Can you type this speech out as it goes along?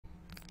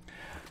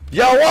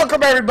Yo,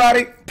 welcome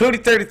everybody.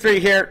 Pooty33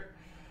 here.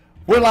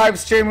 We're live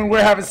streaming.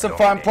 We're having some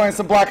fun playing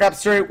some Black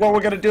Ops 3. What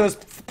we're going to do is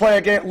play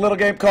a little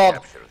game called,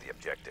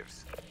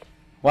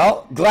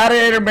 well,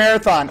 Gladiator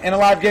Marathon. In a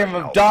live game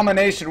of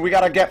domination, we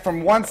got to get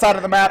from one side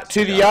of the map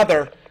to the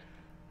other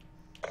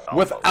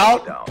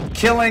without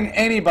killing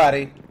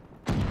anybody.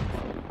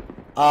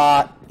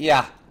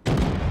 Yeah.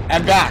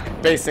 And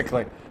back,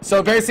 basically.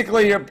 So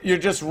basically, you're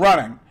just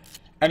running.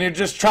 And you're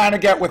just trying to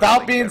get,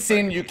 without being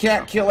seen, you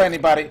can't kill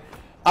anybody.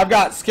 I've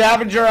got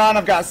scavenger on,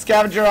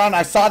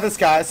 I saw this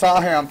guy, I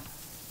saw him.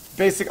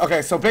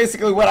 Okay, so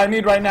basically what I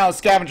need right now is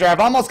scavenger. I've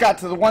almost got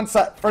to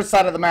the first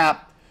side of the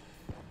map.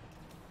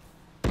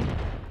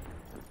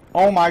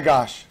 Oh my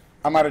gosh,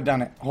 I might have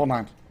done it. Hold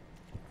on.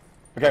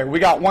 Okay, we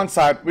got one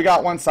side,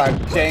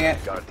 dang it.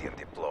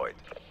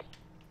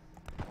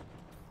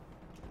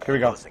 Here we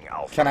go.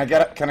 Can I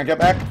get it? Can I get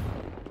back?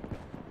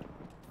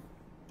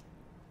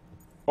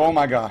 Oh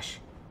my gosh.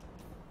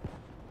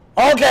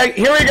 Okay,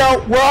 here we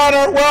go. We're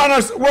on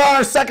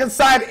our second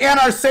side and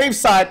our safe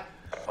side.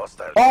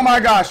 Oh my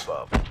gosh.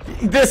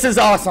 This is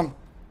awesome.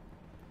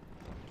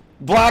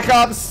 Black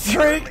Ops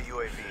 3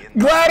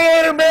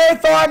 Gladiator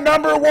Marathon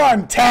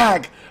 #1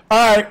 tag.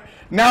 Alright,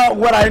 now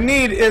what I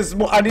need is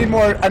I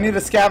need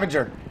a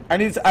scavenger. I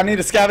need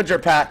a scavenger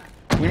pack.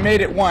 We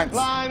made it once.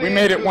 We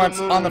made it once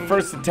on the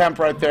first attempt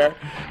right there.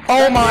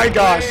 Oh my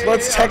gosh,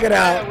 let's check it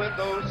out.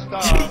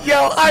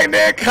 Yo, hi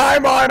Nick,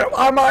 I'm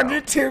on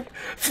YouTube.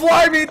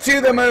 Fly me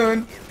to the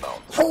moon.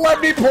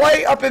 Let me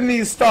play up in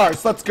these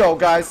stars. Let's go,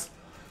 guys.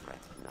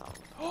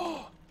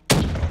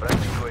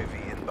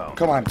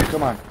 Come on,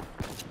 come on.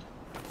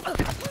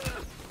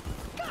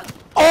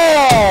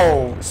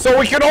 Oh, so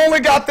we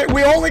only got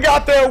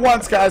there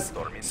once, guys.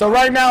 So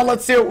right now,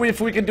 let's see if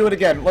we can do it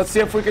again. Let's see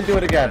if we can do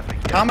it again.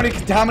 How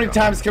many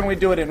times can we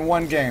do it in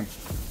one game?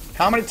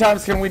 How many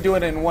times can we do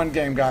it in one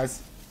game,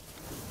 guys?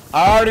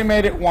 I already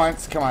made it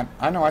once. Come on.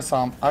 I know I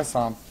saw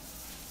him.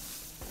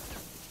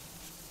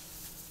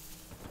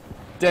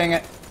 Dang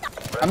it.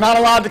 I'm not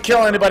allowed to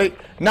kill anybody.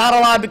 Not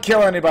allowed to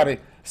kill anybody.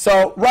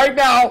 So right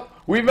now,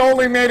 we've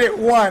only made it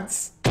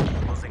once.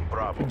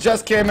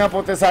 Just came up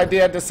with this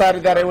idea.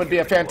 Decided that it would be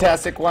a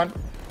fantastic one.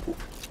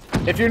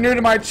 If you're new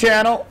to my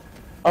channel,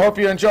 I hope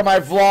you enjoy my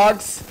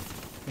vlogs.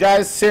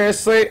 Guys,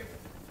 seriously,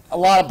 a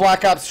lot of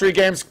Black Ops 3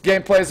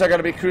 gameplays are going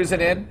to be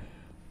cruising in.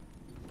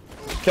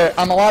 Okay,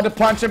 I'm allowed to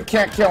punch him,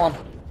 can't kill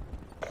him.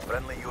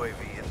 Friendly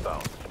UAV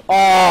inbound.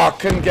 Oh,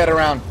 couldn't get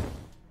around.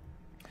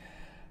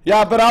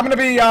 Yeah, but I'm going to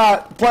be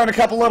playing a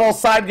couple little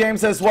side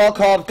games as well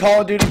called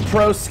Call of Duty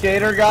Pro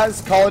Skater,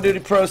 guys. Call of Duty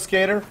Pro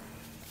Skater.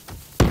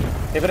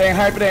 If it ain't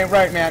hype, it ain't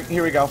right, man.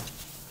 Here we go.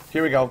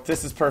 Here we go.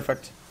 This is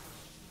perfect.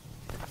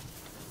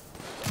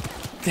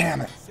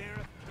 Damn it.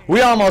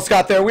 We almost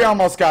got there. We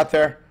almost got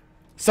there.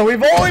 So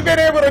we've only been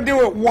able to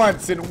do it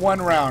once in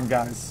one round,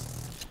 guys.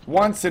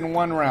 Once in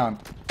one round.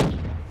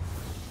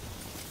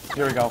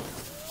 Here we go.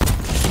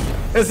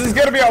 This is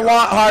going to be a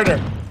lot harder.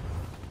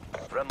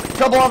 A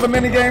couple other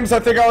mini games. I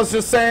think I was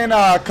just saying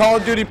Call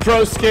of Duty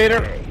Pro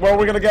Skater, where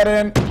we're going to get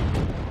in.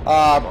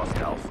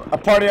 A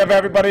party of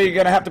everybody. You're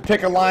going to have to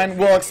pick a line.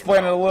 We'll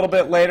explain it a little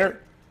bit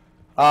later.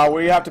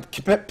 Where you have to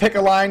pick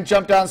a line,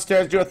 jump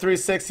downstairs, do a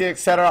 360,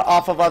 etc.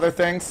 off of other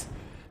things.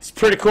 It's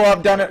pretty cool.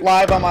 I've done it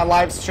live on my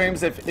live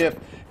streams. If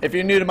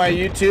you're new to my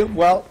YouTube,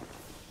 well,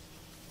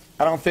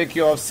 I don't think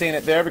you'll have seen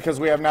it there because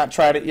we have not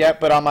tried it yet,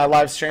 but on my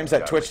live streams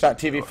at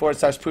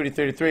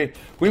twitch.tv/Pooty33,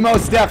 we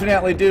most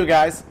definitely do,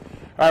 guys.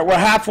 Alright, we're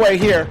halfway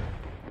here.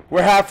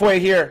 We're halfway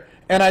here.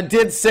 And I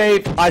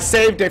saved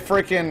a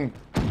freaking,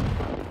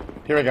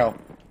 here we go,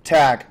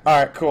 tag.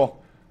 Alright,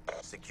 cool.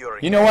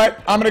 You know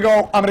what? I'm gonna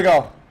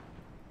go.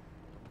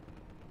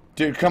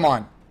 Dude, come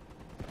on.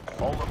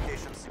 All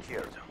locations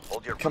secured.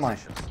 Hold your Come on.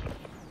 positions.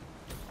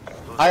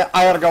 I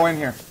gotta go in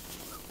here.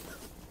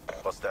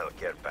 Hostile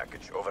care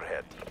package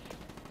overhead.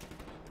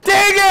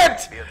 Dang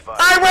it!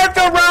 I went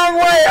the wrong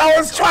way. I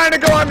was trying to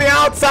go on the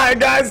outside,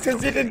 guys,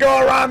 because you can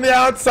go around the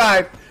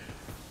outside.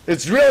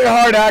 It's really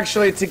hard,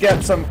 actually, to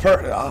get some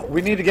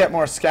we need to get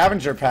more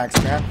scavenger packs,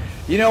 man.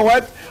 You know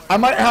what? I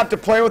might have to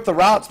play with the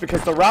routes,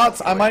 because the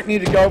routes, I might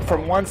need to go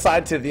from one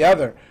side to the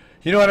other.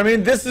 You know what I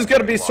mean? This is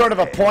going to be sort of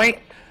a point.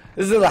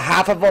 This is a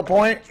half of a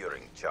point.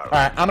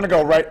 Alright, I'm going to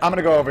go right. I'm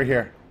going to go over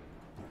here.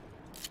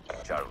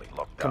 Charlie,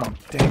 locked Come down. on,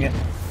 dang it.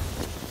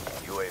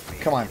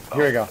 Come on,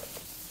 here we go.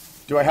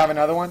 Do I have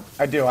another one?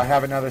 I do. I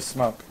have another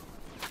smoke.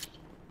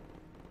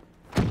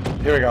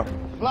 Here we go.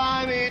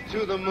 Fly me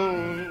to the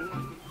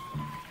moon.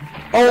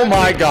 Oh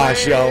my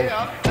gosh, yo.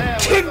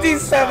 King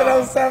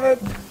D707.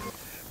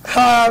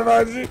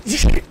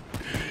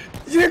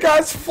 You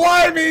guys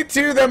fly me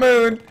to the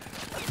moon.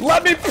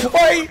 Let me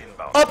play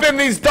up in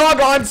these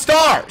doggone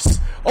stars.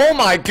 Oh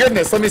my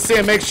goodness. Let me see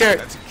and make sure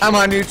I'm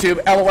on YouTube.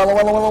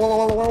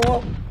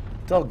 LOL.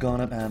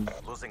 Doggone it, man.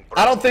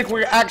 I don't think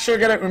we're actually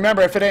gonna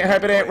remember. If it ain't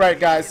hype, it ain't right,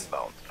 guys.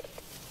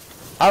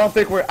 I don't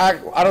think we're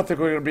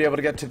gonna be able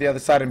to get to the other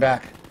side and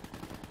back.